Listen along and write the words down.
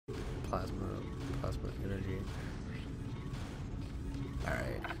plasma energy.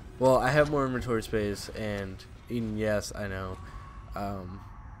 Alright. Well, I have more inventory space, and yes, I know.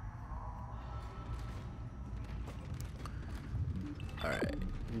 Alright.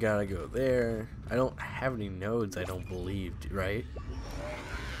 Gotta go there. I don't have any nodes, I don't believe, right?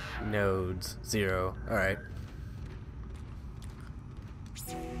 Nodes. 0. Alright.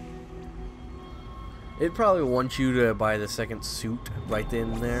 It probably wants you to buy the second suit right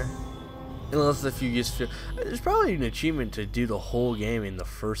then and there. Unless if you just... There's probably an achievement to do the whole game in the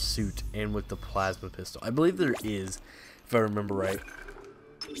first suit and with the plasma pistol. I believe there is, if I remember right.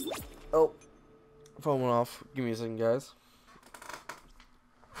 Oh. Phone went off. Give me a second, guys.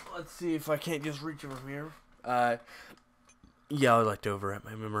 Let's see if I can't just reach over here. Yeah, I like to overwrite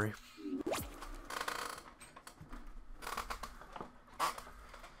my memory.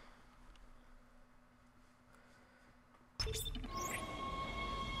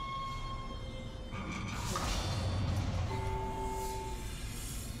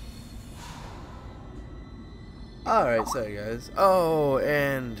 Alright, sorry guys. Oh,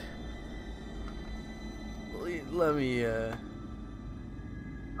 and let me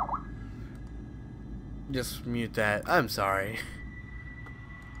just mute that. I'm sorry.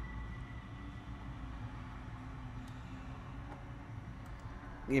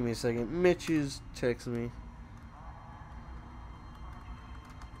 Give me a second. Mitch is texting me.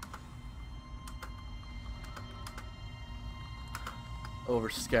 Over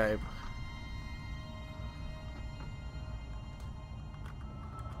Skype.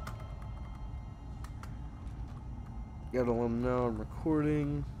 Gotta let him know I'm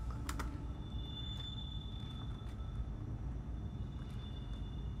recording.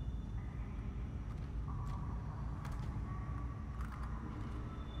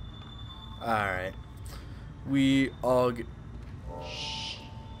 Alright. We all get... Shh.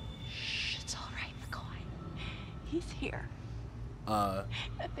 Shh. It's alright, McCoy. He's here.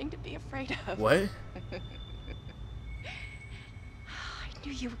 Nothing to be afraid of. What? I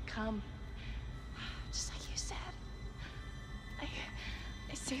knew you would come. Just like you said.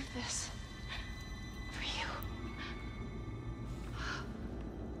 I saved this for you.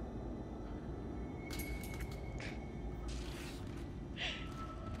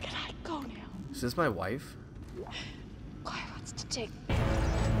 Can I go now? Is this my wife? Claire wants to take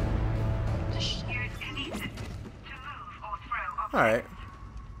Alright.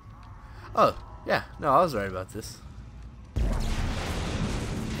 Oh, yeah. No, I was right about this.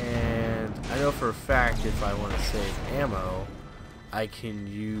 And I know for a fact if I want to save ammo, I can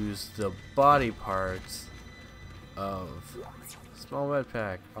use the body parts of small med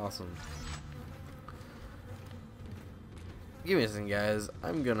pack. Awesome. Give me a second, guys.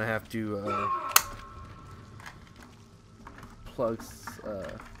 I'm gonna have to plug a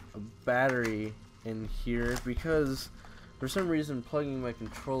battery in here because for some reason plugging my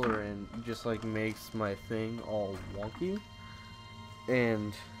controller in just like makes my thing all wonky,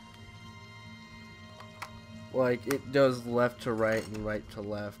 and like it does left to right and right to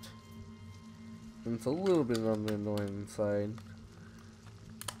left, and it's a little bit on the annoying side.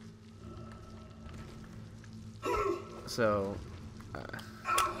 So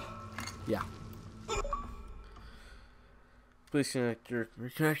yeah, please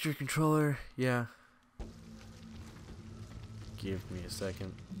reconnect your controller. Yeah, give me a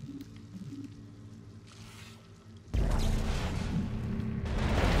second.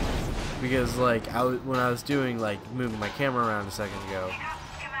 Because like when I was doing like moving my camera around a second ago.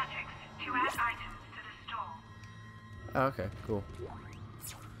 Oh, okay, cool.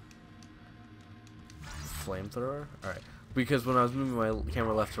 Flamethrower? Alright. Because when I was moving my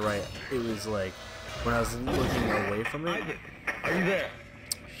camera left to right, it was like when I was looking away from it. Are you there?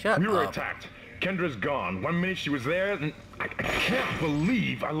 Shut up. We were attacked. Kendra's gone. 1 minute she was there, and I can't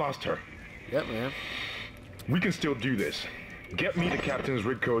believe I lost her. Yep, man. We can still do this. Get me the captain's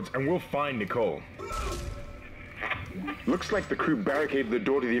rig codes, and we'll find Nicole. Looks like the crew barricaded the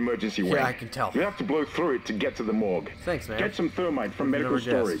door to the emergency wing. Yeah, I can tell. We have to blow through it to get to the morgue. Thanks, man. Get some thermite from medical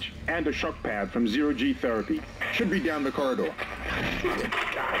storage, and a shock pad from Zero-G Therapy. Should be down the corridor.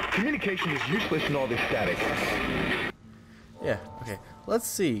 Communication is useless in all this static. Yeah, okay. Let's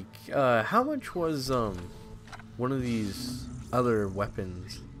see. How much was one of these other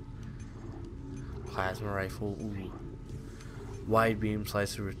weapons? Plasma rifle. Ooh. Wide beam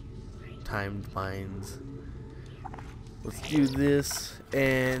slicer with timed mines. Let's do this,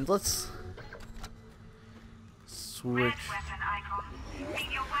 and let's switch.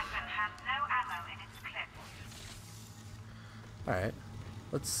 Alright,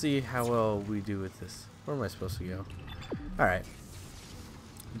 let's see how well we do with this. Where am I supposed to go? Alright.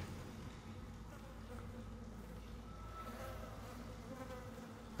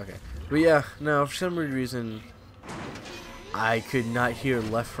 Okay. But yeah, no, for some weird reason, I could not hear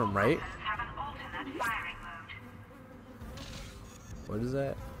left from right. What is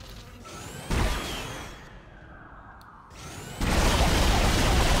that?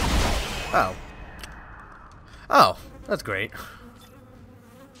 Oh. Oh, that's great.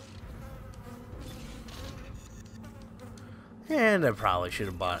 And I probably should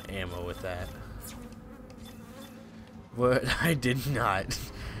have bought ammo with that. But I did not.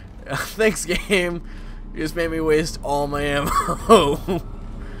 Thanks, game. You just made me waste all my ammo.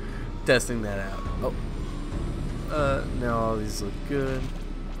 Testing that out. Oh. Now all these look good.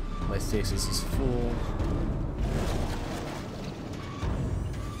 My stasis is full.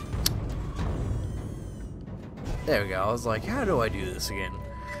 There we go. I was like, how do I do this again?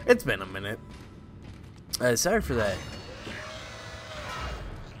 It's been a minute. Sorry for that.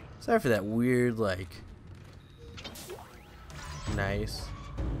 Sorry for that weird, like... Nice.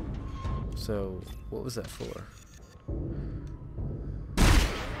 So, what was that for?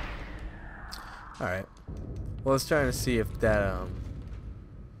 Alright. Well, I was trying to see if that,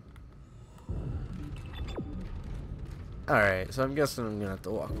 Alright, so I'm guessing I'm gonna have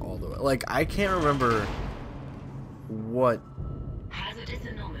to walk all the way. Like, I can't remember what...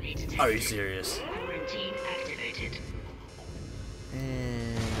 Are you serious? Quarantine activated.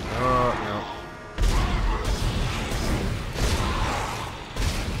 And... oh, no.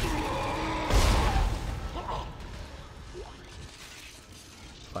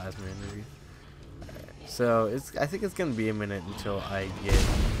 Plasma energy. Alright, so it's. I think it's gonna be a minute until I get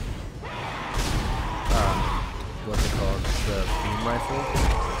what's it called? The beam rifle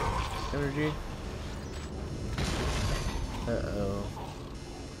energy. Uh-oh.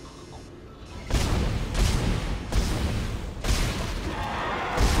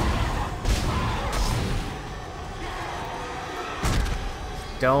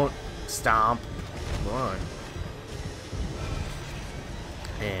 Don't stomp. Come on.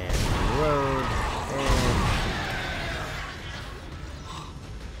 And reload. And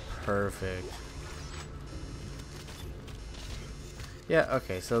perfect. Yeah,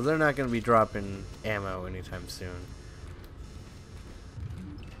 okay, so they're not going to be dropping ammo anytime soon.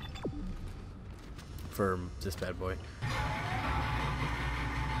 For this bad boy.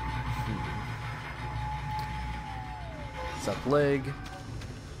 Sup, leg.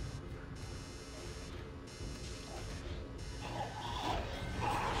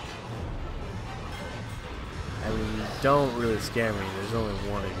 I mean, don't really scare me. There's only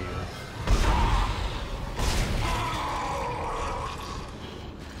one of you.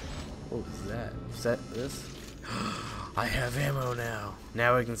 What was that? Is that this? I have ammo now.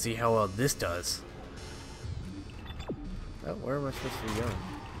 Now I can see how well this does. Oh, where am I supposed to be going?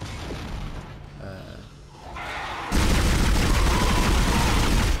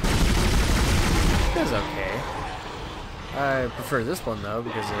 That's okay. I prefer this one though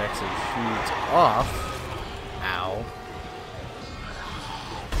because it actually shoots off. Ow.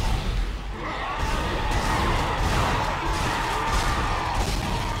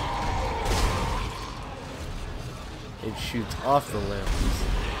 It shoots off the limbs.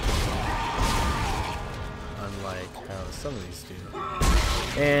 Unlike how some of these do.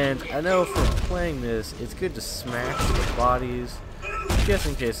 And I know from playing this, it's good to smash the bodies just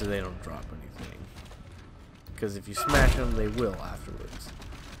in case they don't drop anything. Because if you smash them, they will afterwards.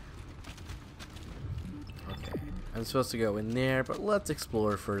 Okay, I'm supposed to go in there, but let's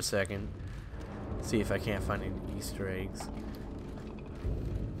explore for a second. See if I can't find any Easter eggs.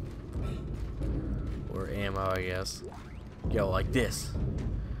 Or ammo, I guess. Yo, like this.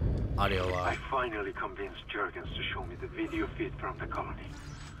 Audio log. I finally convinced Jurgens to show me the video feed from the colony.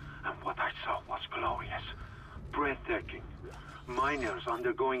 And what I saw was glorious. Breathtaking. Miners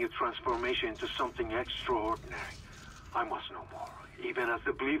undergoing a transformation into something extraordinary. I must know more. Even as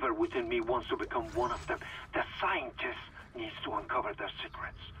the believer within me wants to become one of them, the scientist needs to uncover their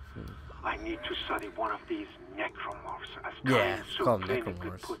secrets. I need to study one of these necromorphs, as Karen so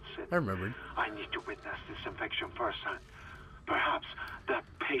clinically puts it. I remembered. I need to witness this infection firsthand. Perhaps that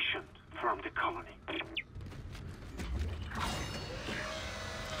patient from the colony.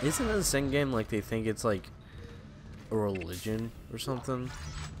 Isn't it a Zen game like they think it's like a religion or something?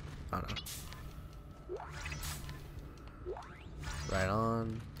 I don't know. Right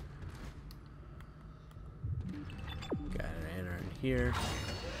on. Got an enter in here.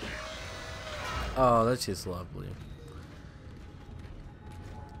 Oh, that's just lovely.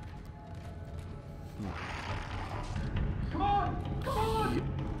 Come on! Come on!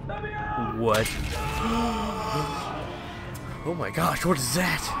 Let me out! What? Oh my gosh, what is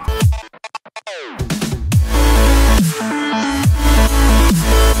that?